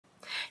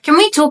Can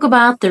we talk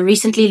about the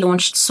recently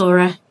launched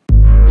Sora?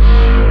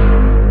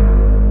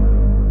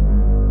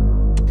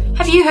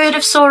 Have you heard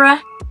of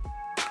Sora?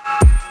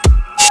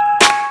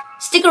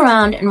 Stick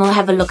around and we'll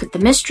have a look at the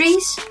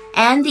mysteries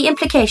and the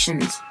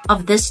implications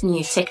of this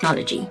new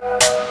technology.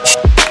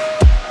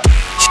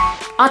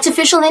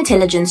 Artificial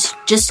intelligence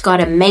just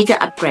got a major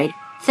upgrade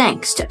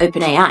thanks to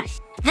OpenAI.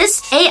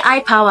 This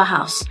AI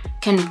powerhouse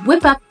can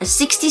whip up a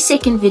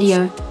 60-second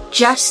video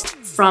just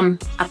from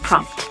a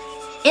prompt.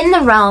 In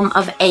the realm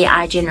of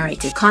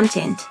AI-generated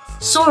content,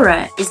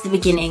 Sora is the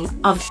beginning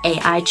of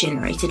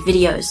AI-generated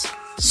videos.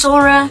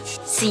 Sora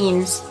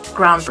seems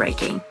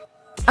groundbreaking.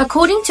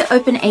 According to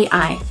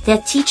OpenAI,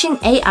 they're teaching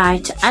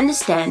AI to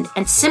understand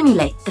and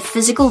simulate the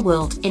physical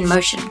world in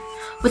motion,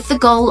 with the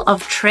goal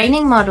of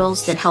training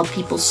models that help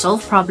people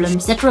solve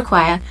problems that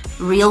require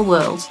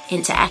real-world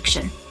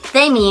interaction.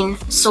 They mean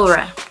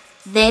Sora,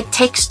 their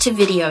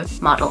text-to-video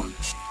model.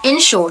 In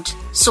short,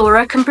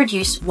 Sora can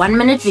produce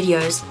 1-minute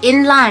videos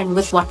in line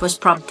with what was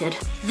prompted.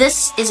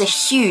 This is a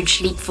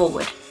huge leap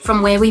forward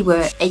from where we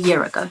were a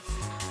year ago.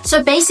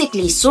 So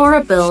basically,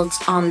 Sora builds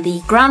on the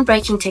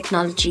groundbreaking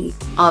technology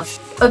of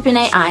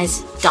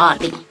OpenAI's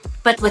DALL-E,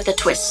 but with a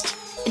twist.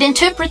 It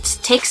interprets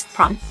text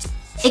prompts,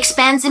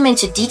 expands them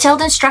into detailed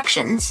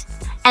instructions,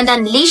 and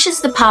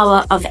unleashes the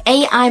power of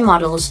AI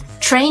models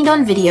trained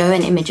on video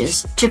and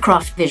images to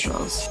craft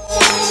visuals.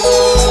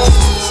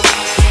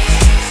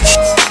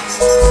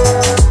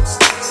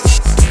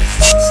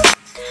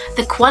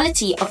 The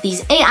quality of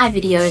these AI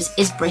videos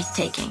is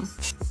breathtaking,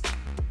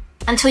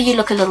 until you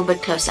look a little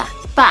bit closer.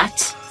 But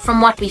from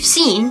what we've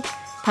seen,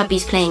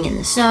 puppies playing in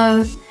the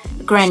snow,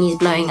 grannies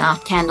blowing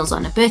out candles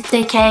on a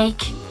birthday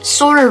cake,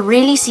 Sora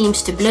really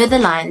seems to blur the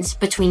lines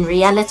between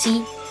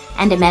reality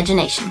and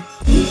imagination.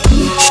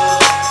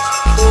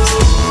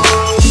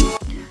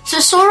 So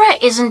Sora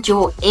isn't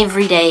your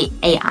everyday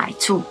AI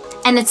tool,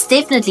 and it's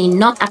definitely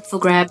not up for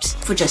grabs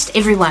for just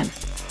everyone.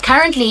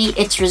 Currently,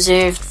 it's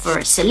reserved for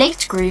a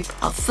select group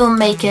of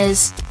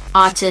filmmakers,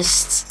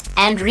 artists,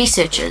 and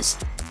researchers,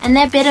 and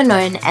they're better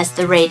known as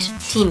the Red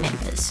team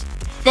members.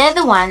 They're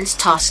the ones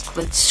tasked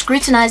with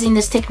scrutinizing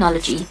this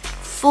technology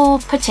for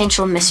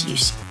potential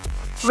misuse.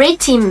 Red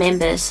team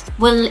members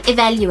will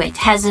evaluate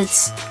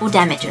hazards or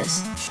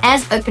damages.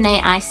 As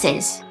OpenAI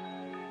says,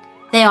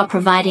 they are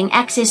providing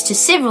access to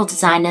several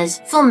designers,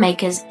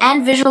 filmmakers,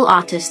 and visual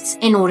artists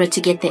in order to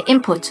get their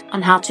input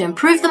on how to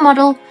improve the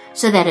model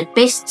so that it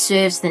best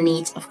serves the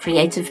needs of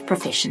creative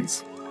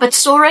professions. But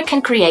Sora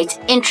can create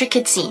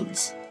intricate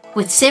scenes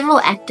with several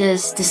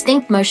actors,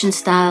 distinct motion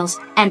styles,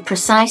 and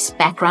precise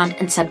background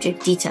and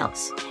subject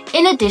details.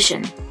 In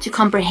addition to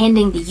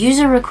comprehending the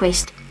user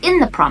request in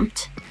the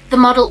prompt, the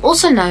model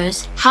also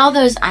knows how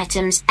those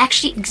items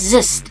actually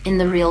exist in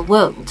the real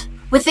world.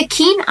 With a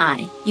keen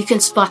eye, you can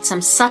spot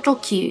some subtle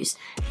cues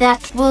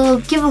that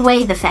will give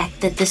away the fact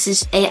that this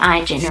is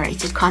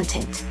AI-generated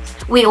content.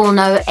 We all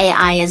know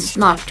AI is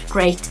not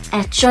great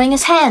at showing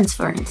us hands,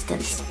 for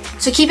instance.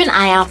 So keep an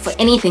eye out for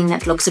anything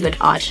that looks a bit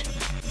odd.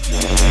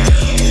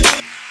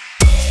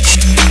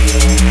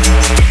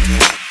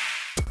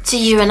 To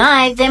you and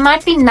I, there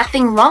might be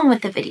nothing wrong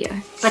with the video,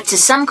 but to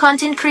some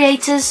content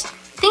creators,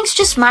 things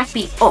just might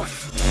be off.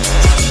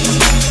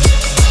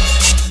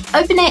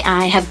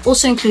 OpenAI have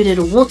also included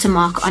a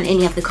watermark on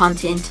any of the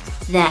content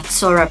that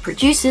Sora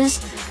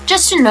produces,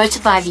 just to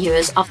notify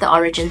viewers of the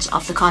origins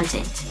of the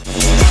content.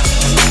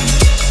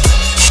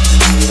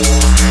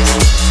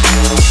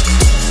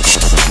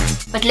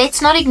 But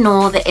let's not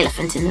ignore the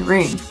elephant in the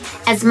room.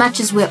 As much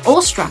as we're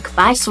awestruck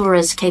by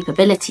Sora's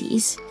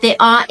capabilities, there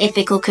are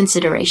ethical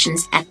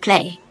considerations at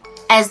play.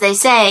 As they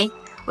say,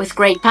 with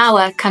great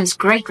power comes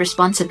great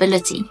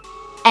responsibility,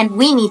 and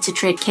we need to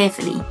tread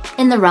carefully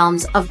in the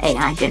realms of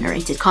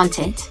AI-generated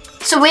content.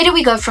 So where do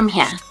we go from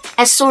here?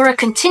 As Sora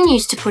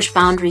continues to push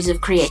boundaries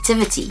of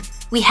creativity,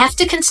 we have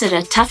to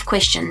consider tough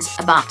questions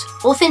about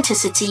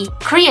authenticity,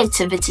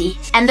 creativity,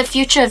 and the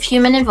future of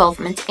human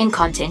involvement in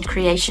content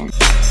creation.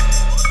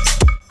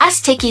 Us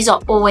techies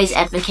are always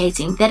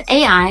advocating that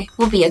AI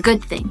will be a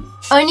good thing,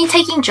 only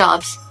taking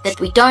jobs that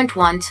we don't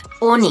want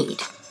or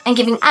need, and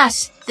giving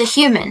us, the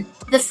human,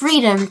 the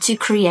freedom to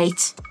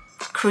create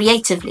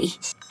creatively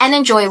and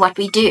enjoy what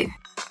we do.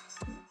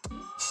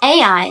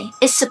 AI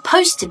is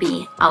supposed to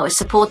be our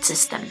support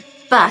system,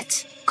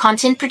 but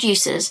content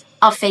producers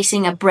are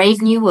facing a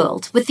brave new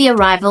world with the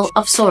arrival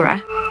of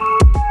Sora.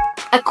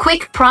 A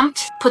quick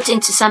prompt put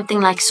into something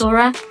like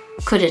Sora,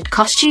 could it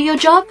cost you your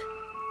job?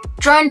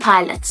 Drone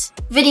pilots,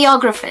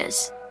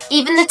 videographers,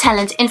 even the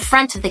talent in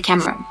front of the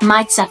camera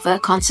might suffer a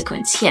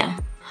consequence here.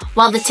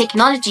 While the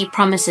technology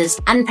promises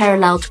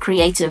unparalleled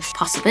creative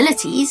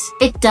possibilities,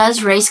 it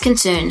does raise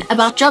concern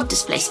about job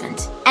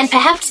displacement and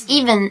perhaps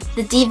even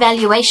the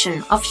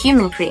devaluation of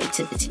human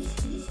creativity.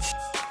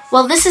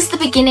 While this is the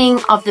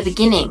beginning of the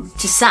beginning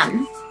to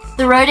some,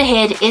 the road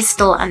ahead is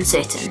still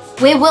uncertain.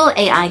 Where will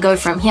AI go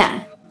from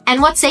here? And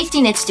what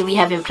safety nets do we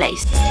have in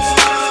place?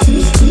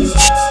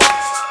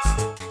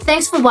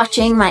 Thanks for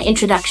watching my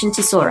introduction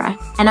to Sora,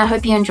 and I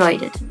hope you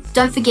enjoyed it.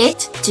 Don't forget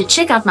to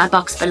check out my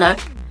box below,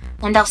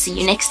 and I'll see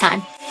you next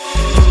time.